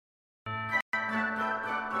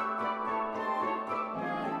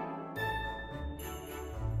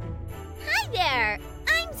there!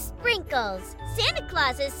 I'm Sprinkles, Santa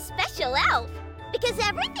Claus's special elf. Because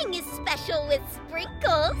everything is special with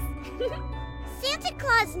sprinkles. Santa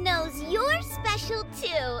Claus knows you're special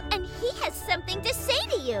too, and he has something to say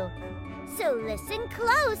to you. So listen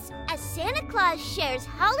close as Santa Claus shares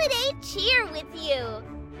holiday cheer with you.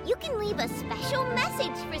 You can leave a special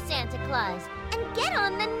message for Santa Claus and get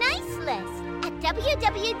on the nice list at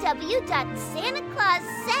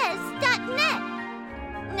www.santaclaussays.net.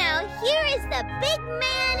 Now here is the big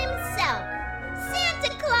man himself, Santa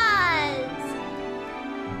Claus!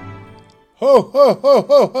 Ho, ho, ho,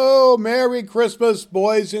 ho, ho! Merry Christmas,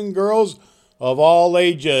 boys and girls of all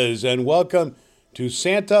ages, and welcome to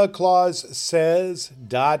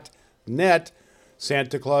SantaClausSays.net.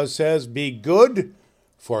 Santa Claus says, be good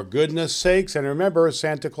for goodness sakes. And remember,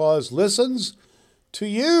 Santa Claus listens to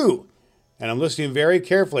you. And I'm listening very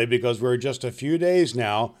carefully because we're just a few days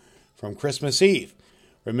now from Christmas Eve.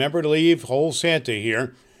 Remember to leave whole Santa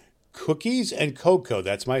here cookies and cocoa.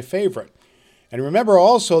 That's my favorite. And remember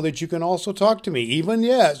also that you can also talk to me. Even,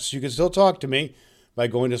 yes, you can still talk to me by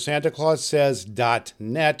going to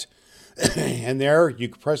SantaClausSays.net. And there you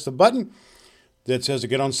can press the button that says to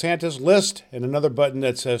get on Santa's list and another button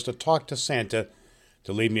that says to talk to Santa,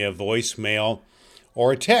 to leave me a voicemail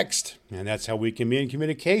or a text. And that's how we can be in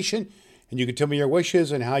communication. And you can tell me your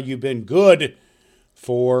wishes and how you've been good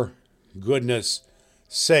for goodness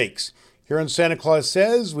sakes. Here on Santa Claus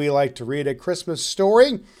Says, we like to read a Christmas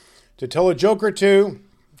story, to tell a joke or two,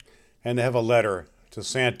 and to have a letter to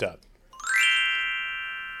Santa.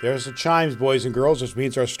 There's the chimes, boys and girls, which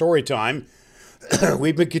means our story time.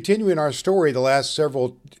 We've been continuing our story the last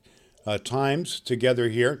several times together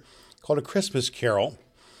here, called A Christmas Carol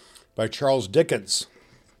by Charles Dickens.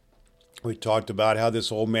 We talked about how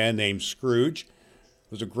this old man named Scrooge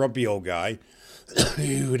was a grumpy old guy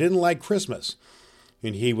who didn't like Christmas.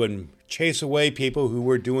 And he would chase away people who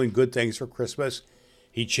were doing good things for Christmas.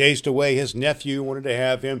 He chased away his nephew, wanted to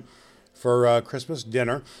have him for Christmas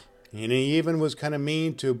dinner. And he even was kind of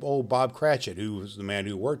mean to old Bob Cratchit, who was the man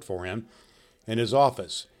who worked for him in his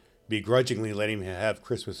office, begrudgingly letting him have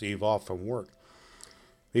Christmas Eve off from work.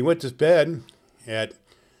 He went to bed at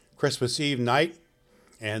Christmas Eve night,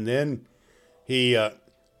 and then he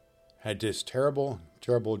had this terrible,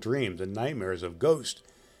 terrible dreams and nightmares of ghosts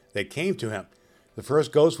that came to him. The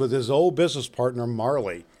first ghost was his old business partner,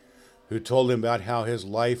 Marley, who told him about how his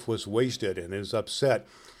life was wasted, and he was upset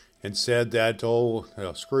and said that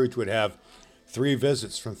Scrooge would have 3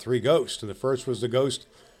 visits from 3 ghosts. And the first was the ghost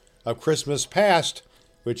of Christmas past,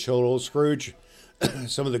 which told old Scrooge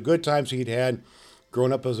some of the good times he'd had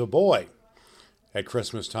growing up as a boy at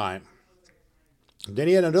Christmas time. Then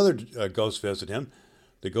he had another ghost visit him,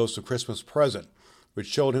 the ghost of Christmas present, which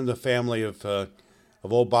showed him the family of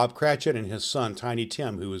old Bob Cratchit and his son, Tiny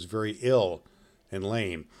Tim, who was very ill and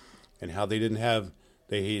lame, and how they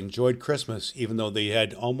enjoyed Christmas even though they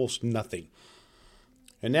had almost nothing.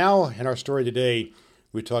 And now, in our story today,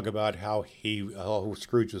 we talk about how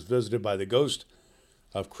Scrooge was visited by the ghost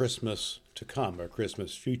of Christmas to come, or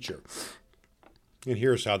Christmas future. And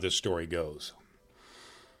here's how this story goes.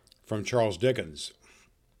 From Charles Dickens.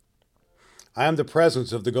 I am the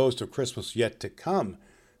presence of the ghost of Christmas yet to come,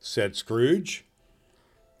 said Scrooge.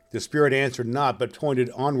 The spirit answered not, but pointed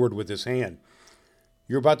onward with his hand.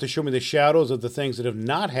 You're about to show me the shadows of the things that have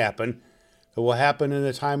not happened, that will happen in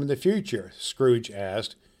a time in the future, Scrooge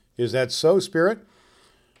asked. Is that so, spirit?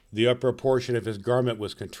 The upper portion of his garment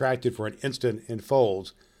was contracted for an instant in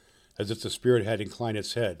folds, as if the spirit had inclined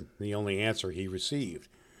its head, the only answer he received.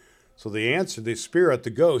 So the spirit, the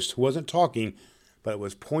ghost, wasn't talking, but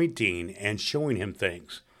was pointing and showing him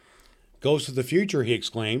things. Ghost of the future, he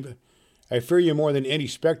exclaimed. I fear you more than any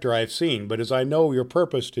specter I have seen, but as I know your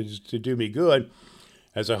purpose is to do me good,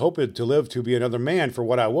 as I hope to live to be another man for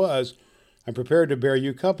what I was, I'm prepared to bear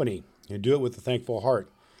you company, and do it with a thankful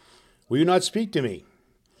heart. Will you not speak to me?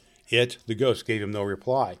 The ghost, gave him no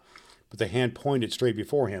reply, but the hand pointed straight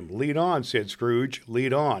before him. Lead on, said Scrooge,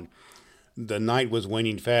 lead on. The night was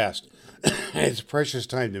waning fast. It's precious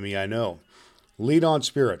time to me, I know. Lead on,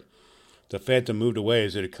 spirit. The phantom moved away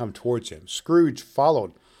as it had come towards him. Scrooge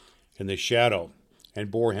followed in the shadow and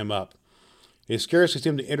bore him up. It scarcely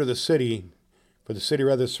seemed to enter the city, for the city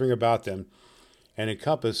rather swing about them and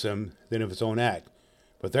encompass them than of its own act.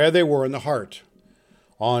 But there they were in the heart,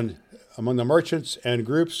 among the merchants and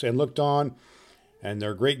groups, and looked on, and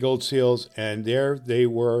their great gold seals, and there they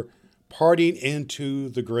were parting into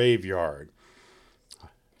the graveyard.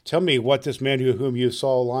 Tell me what this man whom you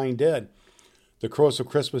saw lying dead, the cross of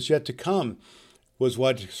Christmas yet to come, was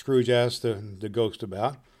what Scrooge asked the ghost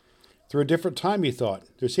about. Through a different time, he thought.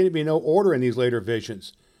 There seemed to be no order in these later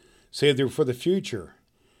visions. saved them for the future,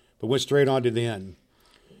 but went straight on to the end.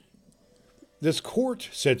 This court,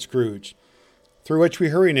 said Scrooge, through which we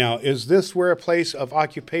hurry now, is this where a place of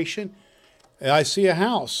occupation? I see a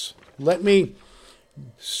house. Let me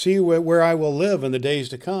see where I will live in the days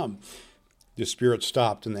to come. The spirit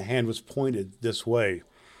stopped, and the hand was pointed this way.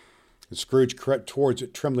 And Scrooge crept towards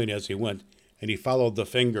it, trembling as he went, and he followed the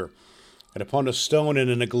finger. And upon a stone in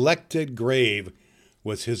a neglected grave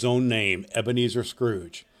was his own name, Ebenezer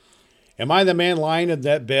Scrooge. Am I the man lying in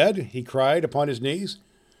that bed? He cried upon his knees.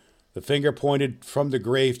 The finger pointed from the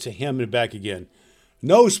grave to him and back again.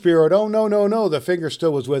 No, Spirit, oh, no, no, no. The finger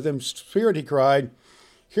still was with him. Spirit, he cried,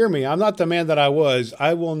 hear me, I'm not the man that I was.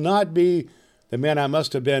 I will not be the man I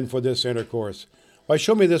must have been for this intercourse. Why,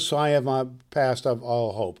 show me this so I have my past of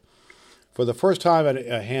all hope. For the first time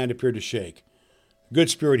a hand appeared to shake. Good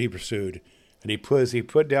Spirit, he pursued, and he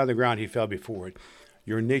put down the ground, he fell before it.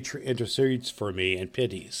 Your nature intercedes for me and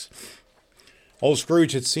pities. Old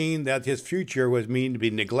Scrooge had seen that his future was mean to be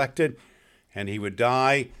neglected, and he would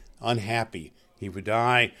die unhappy. He would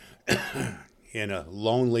die in a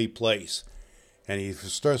lonely place. And he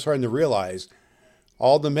starting to realize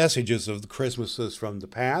all the messages of the Christmases from the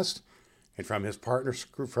past and from his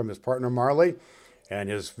partner Marley, and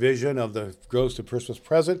his vision of the ghost of Christmas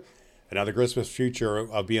present and now the Christmas future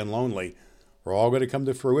of being lonely were all going to come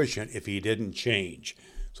to fruition if he didn't change.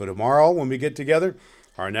 So tomorrow when we get together,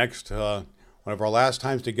 our next one of our last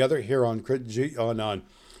times together here on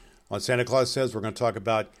Santa Claus Says, we're going to talk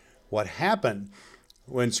about what happened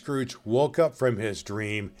when Scrooge woke up from his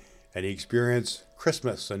dream and he experienced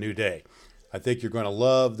Christmas, a new day. I think you're going to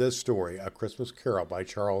love this story, A Christmas Carol by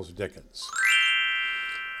Charles Dickens.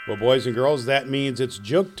 Well, boys and girls, that means it's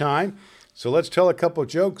joke time. So let's tell a couple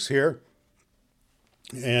jokes here,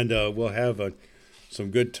 and we'll have some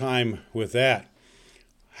good time with that.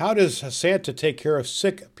 How does Santa take care of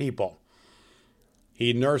sick people?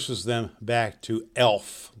 He nurses them back to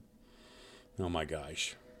elf. Oh my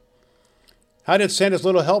gosh. How did Santa's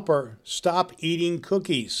little helper stop eating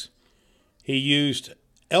cookies? He used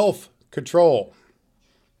elf control.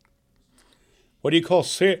 What do you call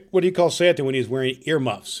Santa when he's wearing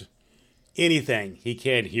earmuffs? Anything. He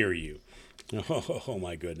can't hear you. Oh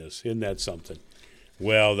my goodness. Isn't that something?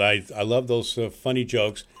 Well, I love those funny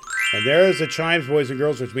jokes. And there's the chimes, boys and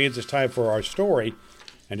girls, which means it's time for our story.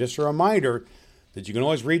 And just a reminder that you can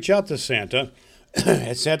always reach out to Santa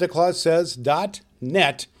at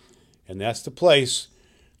santaclaussays.net. And that's the place,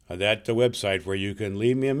 the website where you can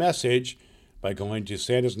leave me a message by going to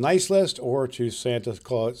Santa's Nice List or to Santa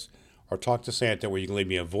Claus or Talk to Santa, where you can leave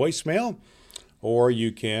me a voicemail or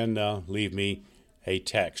you can leave me a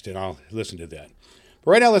text, and I'll listen to that.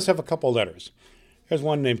 But right now, let's have a couple letters. Here's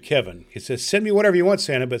one named Kevin. He says, send me whatever you want,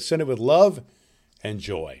 Santa, but send it with love and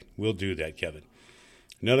joy. We'll do that, Kevin.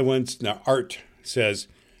 Another one's Art says,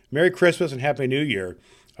 Merry Christmas and Happy New Year.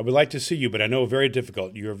 I would like to see you, but I know very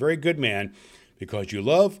difficult. You're a very good man because you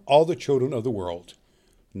love all the children of the world,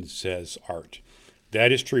 says Art.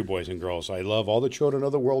 That is true, boys and girls. I love all the children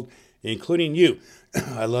of the world, including you.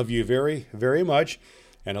 I love you very, very much,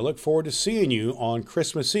 and I look forward to seeing you on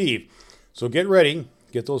Christmas Eve. So get ready.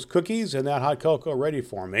 Get those cookies and that hot cocoa ready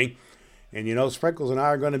for me. And you know, Sprinkles and I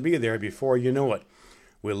are going to be there before you know it.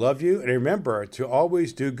 We love you, and remember to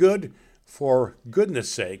always do good for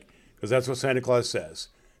goodness sake, because that's what Santa Claus says.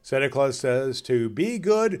 Santa Claus says to be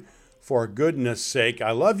good for goodness sake.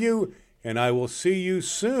 I love you, and I will see you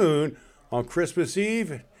soon on Christmas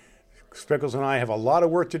Eve. Sprinkles and I have a lot of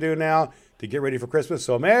work to do now to get ready for Christmas.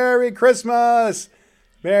 So Merry Christmas!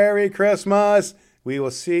 Merry Christmas! We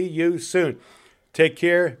will see you soon. Take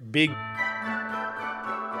care. You're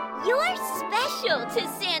special to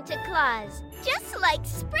Santa Claus, just like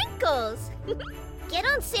Sprinkles. Get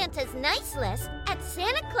on Santa's Nice List at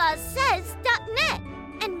santaclaussays.net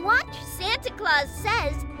and watch Santa Claus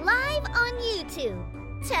Says live on YouTube.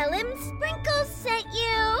 Tell him Sprinkles sent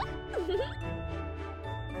you.